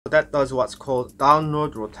that does what's called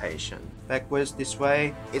downward rotation. Backwards this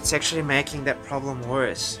way, it's actually making that problem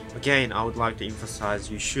worse. Again, I would like to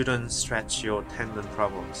emphasize you shouldn't stretch your tendon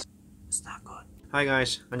problems. It's not good. Hi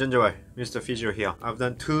guys, 안전조회, Mr.Physio here. I've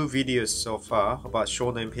done 2 videos so far about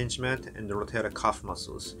shoulder impingement and the rotator cuff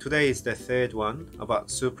muscles. Today is the 3rd one about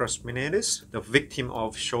supraspinatus, the victim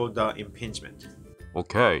of shoulder impingement.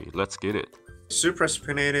 Okay, let's get it.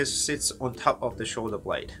 Supraspinatus sits on top of the shoulder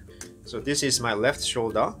blade. So this is my left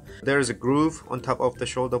shoulder. There is a groove on top of the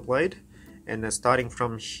shoulder blade, and then starting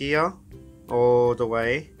from here all the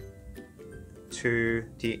way to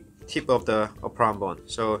the tip of the upper arm bone.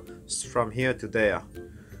 So from here to there.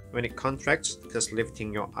 When it contracts, just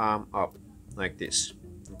lifting your arm up like this.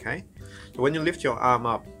 Okay. So when you lift your arm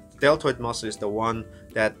up, deltoid muscle is the one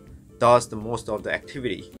that does the most of the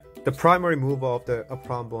activity. The primary mover of the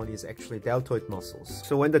upper arm bone is actually deltoid muscles.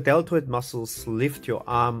 So when the deltoid muscles lift your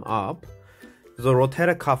arm up, the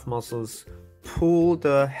rotator cuff muscles pull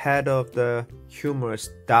the head of the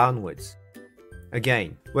humerus downwards.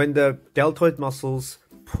 Again, when the deltoid muscles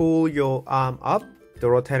pull your arm up, the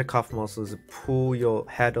rotator cuff muscles pull your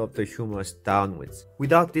head of the humerus downwards.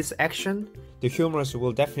 Without this action, the humerus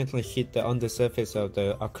will definitely hit the undersurface of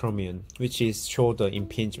the acromion, which is shoulder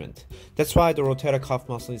impingement. That's why the rotator cuff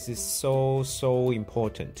muscles is so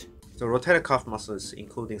important. The rotator cuff muscles,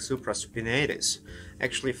 including supraspinatus,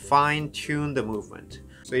 actually fine-tune the movement.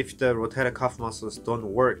 So if the rotator cuff muscles don't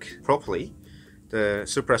work properly, the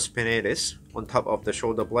supraspinatus on top of the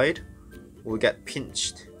shoulder blade will get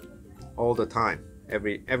pinched all the time.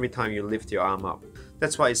 Every time you lift your arm up.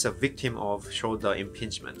 That's why it's a victim of shoulder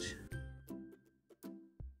impingement.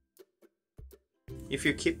 If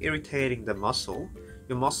you keep irritating the muscle,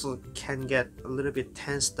 your muscle can get a little bit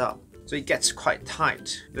tensed up. So it gets quite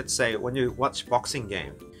tight. Let's say when you watch boxing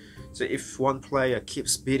game. So if one player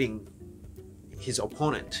keeps beating his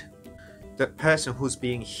opponent, the person who's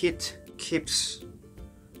being hit keeps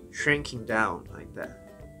shrinking down like that.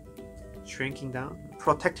 Shrinking down,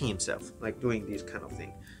 protecting himself, like doing this kind of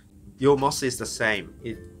thing. Your muscle is the same.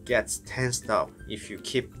 It gets tensed up if you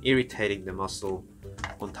keep irritating the muscle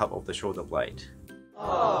on top of the shoulder blade.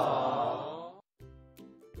 Aww.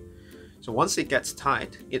 So once it gets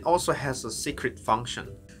tight, it also has a secret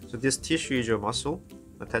function. So this tissue is your muscle,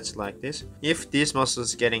 attached like this. If this muscle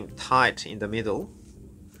is getting tight in the middle,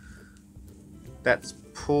 that's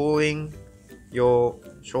pulling your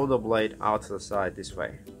shoulder blade out to the side this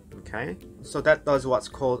way. Okay, so that does what's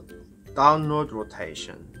called downward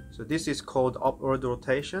rotation. So this is called upward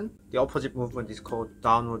rotation. The opposite movement is called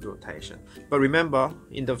downward rotation. But remember,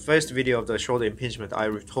 in the first video of the shoulder impingement, I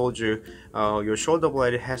told you your shoulder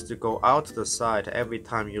blade has to go out to the side every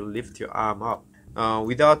time you lift your arm up.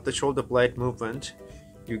 Without the shoulder blade movement,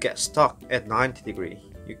 you get stuck at 90 degrees.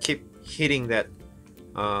 You keep hitting that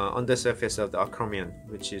undersurface of the acromion,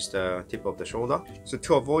 which is the tip of the shoulder. So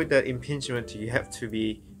to avoid that impingement, you have to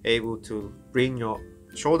be able to bring your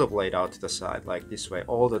shoulder blade out to the side like this way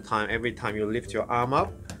all the time. Every time you lift your arm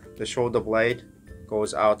up, the shoulder blade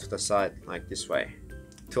goes out to the side like this way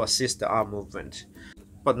to assist the arm movement.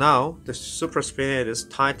 But now the supraspinatus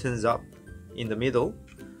tightens up in the middle.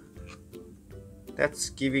 That's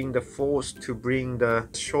giving the force to bring the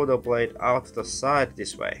shoulder blade out to the side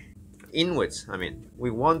this way. Inwards, I mean, we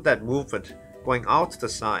want that movement going out to the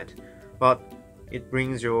side, but it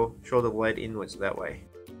brings your shoulder blade inwards that way.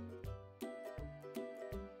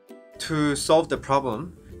 To solve the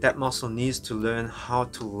problem, that muscle needs to learn how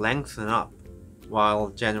to lengthen up while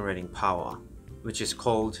generating power, which is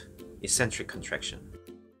called eccentric contraction.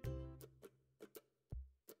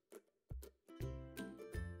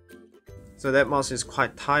 So that muscle is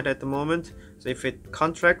quite tight at the moment. So if it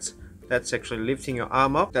contracts, that's actually lifting your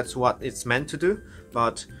arm up. That's what it's meant to do.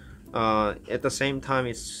 But at the same time,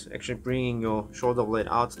 it's actually bringing your shoulder blade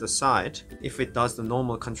out to the side if it does the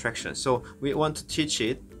normal contraction. So we want to teach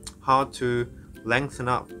it how to lengthen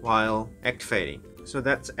up while activating. So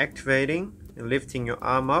that's activating and lifting your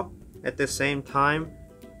arm up. At the same time,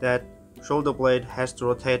 that shoulder blade has to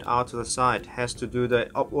rotate out to the side, has to do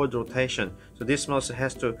the upward rotation. So this muscle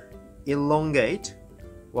has to elongate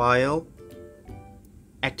while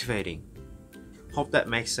activating. Hope that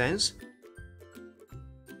makes sense.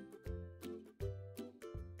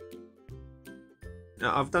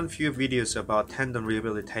 Now, I've done a few videos about tendon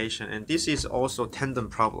rehabilitation, and this is also tendon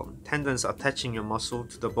problem. Tendons attaching your muscle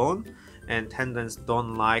to the bone, and tendons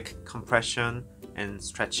don't like compression and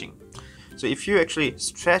stretching. So if you actually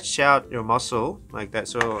stretch out your muscle like that,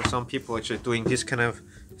 so some people actually doing this kind of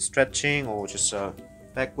stretching or just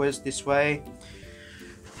backwards this way,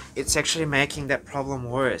 it's actually making that problem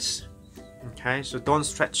worse. Okay, so don't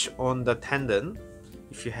stretch on the tendon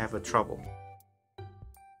if you have a trouble.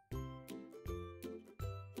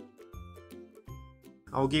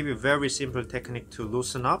 I'll give you a very simple technique to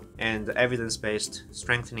loosen up and evidence-based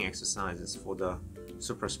strengthening exercises for the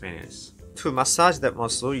supraspinalis. To massage that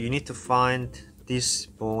muscle, you need to find this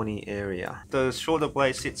bony area. The shoulder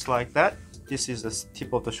blade sits like that. This is the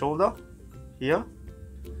tip of the shoulder here,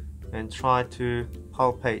 and try to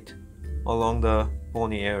palpate along the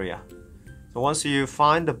bony area. So once you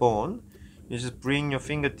find the bone, you just bring your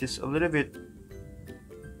fingertips a little bit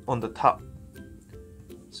on the top.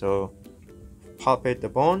 So palpate the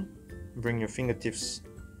bone, bring your fingertips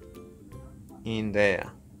in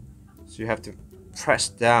there. So you have to press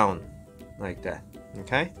down like that,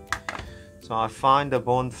 okay? So I find the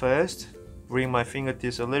bone first, bring my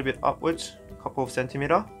fingertips a little bit upwards, a couple of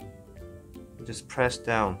centimeters, just press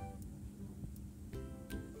down.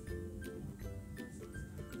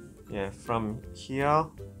 Yeah, from here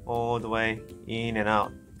all the way in and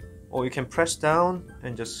out. Or you can press down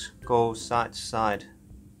and just go side to side.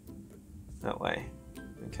 That way,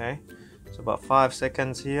 okay? So about 5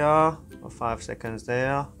 seconds here, or 5 seconds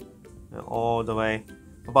there, and all the way,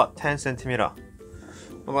 about 10 centimeters.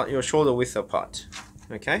 About your shoulder width apart,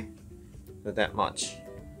 okay? So that much.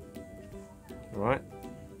 Alright,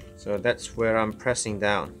 so that's where I'm pressing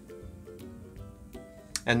down.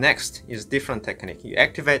 And next is different technique. You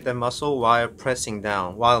activate the muscle while pressing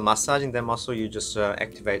down. While massaging the muscle, you just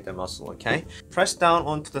activate the muscle, okay? Press down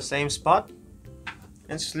onto the same spot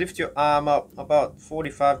and just lift your arm up about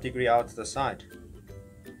 45 degrees out to the side,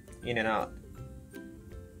 in and out.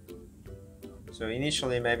 So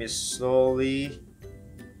initially maybe slowly,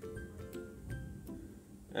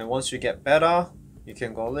 and once you get better, you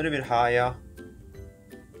can go a little bit higher.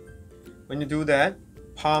 When you do that,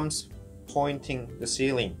 palms pointing the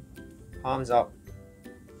ceiling, palms up.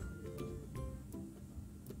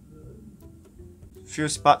 Few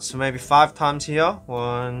spots, maybe 5 times here.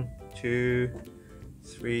 1, 2,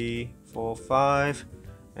 3, 4, 5,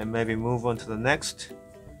 and maybe move on to the next.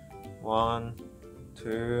 1,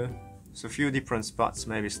 2. So a few different spots,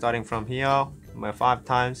 maybe starting from here, 5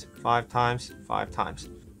 times, 5 times, 5 times.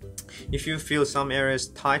 If you feel some areas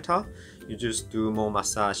tighter, you just do more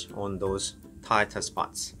massage on those tighter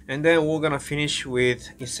spots. And then we're gonna finish with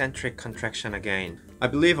eccentric contraction again. I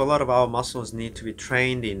believe a lot of our muscles need to be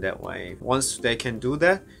trained in that way. Once they can do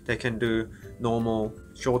that, they can do normal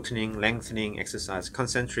shortening, lengthening exercise,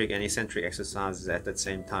 concentric and eccentric exercises at the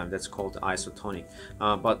same time. That's called isotonic.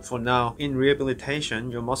 But for now, in rehabilitation,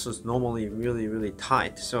 your muscles normally really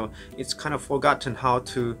tight. So it's kind of forgotten how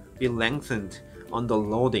to be lengthened under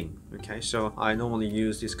loading. Okay, so I normally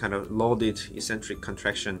use this kind of loaded eccentric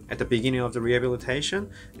contraction at the beginning of the rehabilitation,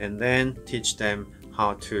 and then teach them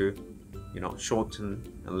how to, shorten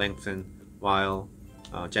and lengthen while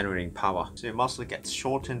generating power. So your muscle gets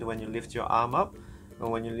shortened when you lift your arm up,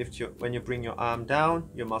 and when you bring your arm down,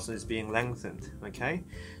 your muscle is being lengthened. Okay,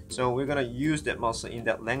 so we're gonna use that muscle in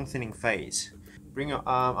that lengthening phase. Bring your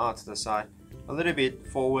arm out to the side, a little bit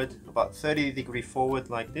forward, about 30 degrees forward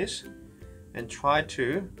like this, and try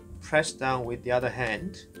to press down with the other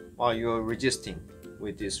hand while you're resisting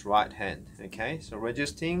with this right hand. Okay, so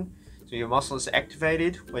resisting, so your muscle is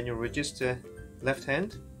activated when you resist the left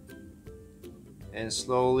hand, and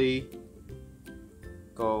slowly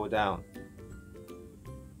go down.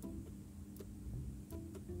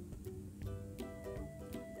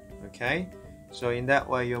 Okay, so in that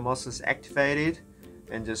way your muscle is activated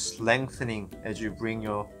and just lengthening as you bring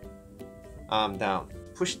your arm down.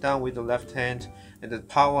 Push down with the left hand, and the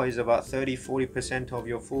power is about 30-40% of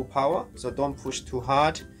your full power, so don't push too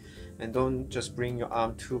hard and don't just bring your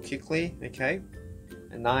arm too quickly. Okay,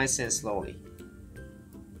 and nice and slowly.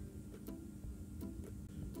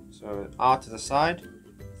 So out to the side,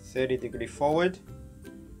 30 degrees forward,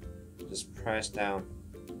 just press down.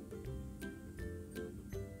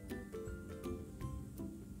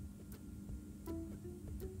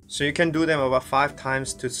 So you can do them about 5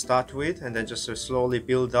 times to start with, and then just slowly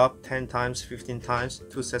build up 10 times, 15 times,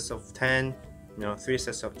 2 sets of 10, 3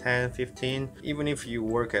 sets of 10, 15. Even if you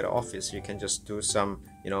work at office, you can just do some,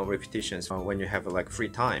 repetitions when you have like free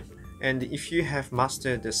time. And if you have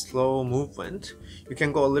mastered the slow movement, you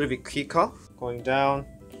can go a little bit quicker, going down,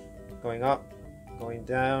 going up, going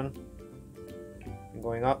down,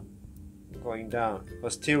 going up, going down,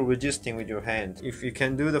 but still resisting with your hand. If you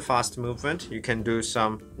can do the fast movement, you can do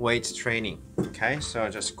some weight training. Okay, so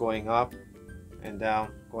just going up and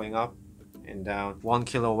down, going up and down. 1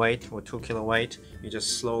 kilo weight or 2 kilo weight, you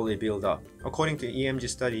just slowly build up. According to EMG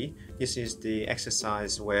study, this is the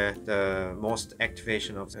exercise where the most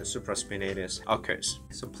activation of the supraspinatus occurs.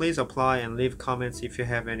 So please apply and leave comments if you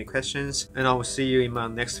have any questions, and I will see you in my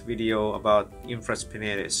next video about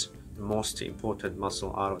infraspinatus, the most important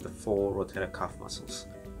muscle out of the 4 rotator cuff muscles.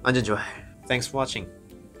 완전 좋아요. Thanks for watching.